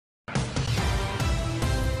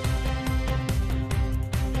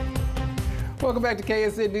Welcome back to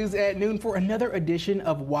KSN News at Noon for another edition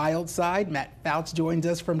of Wild Side. Matt Fouts joins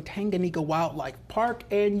us from Tanganyika Wildlife Park,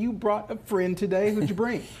 and you brought a friend today. Who'd you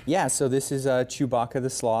bring? Yeah, so this is Chewbacca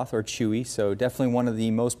the sloth, or Chewy, so definitely one of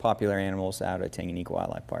the most popular animals out at Tanganyika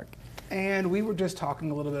Wildlife Park. And we were just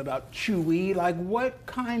talking a little bit about Chewy. Like, what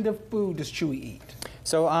kind of food does Chewy eat?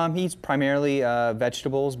 So he eats primarily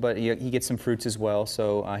vegetables, but he gets some fruits as well.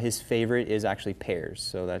 So his favorite is actually pears.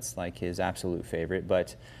 So that's like his absolute favorite.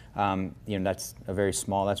 But you know, that's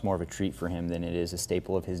more of a treat for him than it is a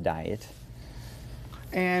staple of his diet.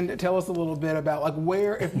 And tell us a little bit about, like,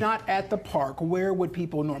 where, if not at the park, where would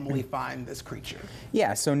people normally find this creature?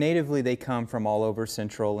 Yeah, so natively they come from all over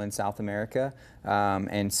Central and South America.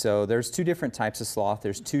 And so there's two different types of sloth.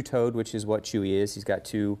 There's two-toed, which is what Chewy is. He's got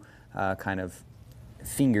two kind of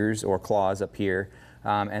fingers or claws up here.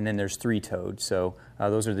 And then there's three-toed. So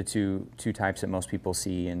those are the two types that most people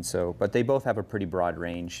see. And so, but they both have a pretty broad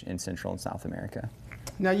range in Central and South America.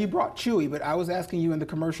 Now, you brought Chewy, but I was asking you in the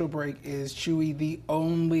commercial break, is Chewy the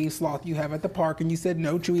only sloth you have at the park? And you said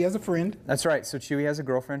no, Chewy has a friend. That's right. So Chewy has a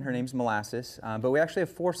girlfriend. Her name's Molasses. But we actually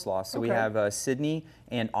have 4 sloths. So we have Sydney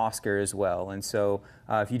and Oscar as well. And so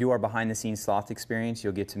if you do our behind-the-scenes sloth experience,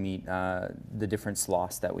 you'll get to meet the different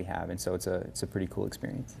sloths that we have. And so it's a pretty cool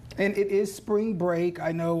experience. And it is spring break.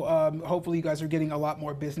 I know hopefully you guys are getting a lot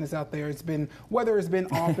more business out there. Weather has been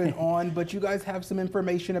off and on, but you guys have some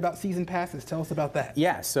information about season passes. Tell us about that.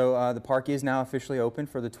 Yeah, so the park is now officially open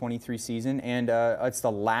for the 23 season, and it's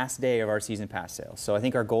the last day of our season pass sales. So I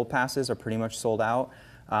think our gold passes are pretty much sold out.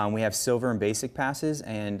 We have silver and basic passes,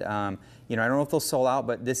 and you know, I don't know if they'll sold out,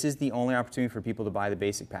 but this is the only opportunity for people to buy the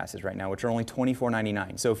basic passes right now, which are only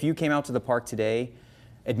 $24.99. So if you came out to the park today,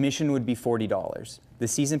 admission would be $40. The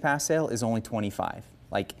season pass sale is only $25.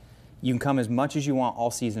 Like, you can come as much as you want all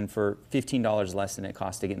season for $15 less than it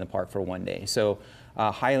costs to get in the park for one day. So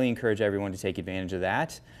highly encourage everyone to take advantage of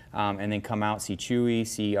that, and then come out, see Chewy,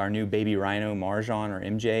 see our new baby rhino, Marjan or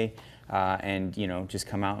MJ, and you know, just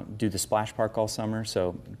come out and do the splash park all summer.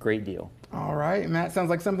 So great deal. All right, Matt, sounds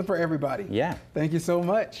like something for everybody. Yeah. Thank you so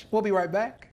much. We'll be right back.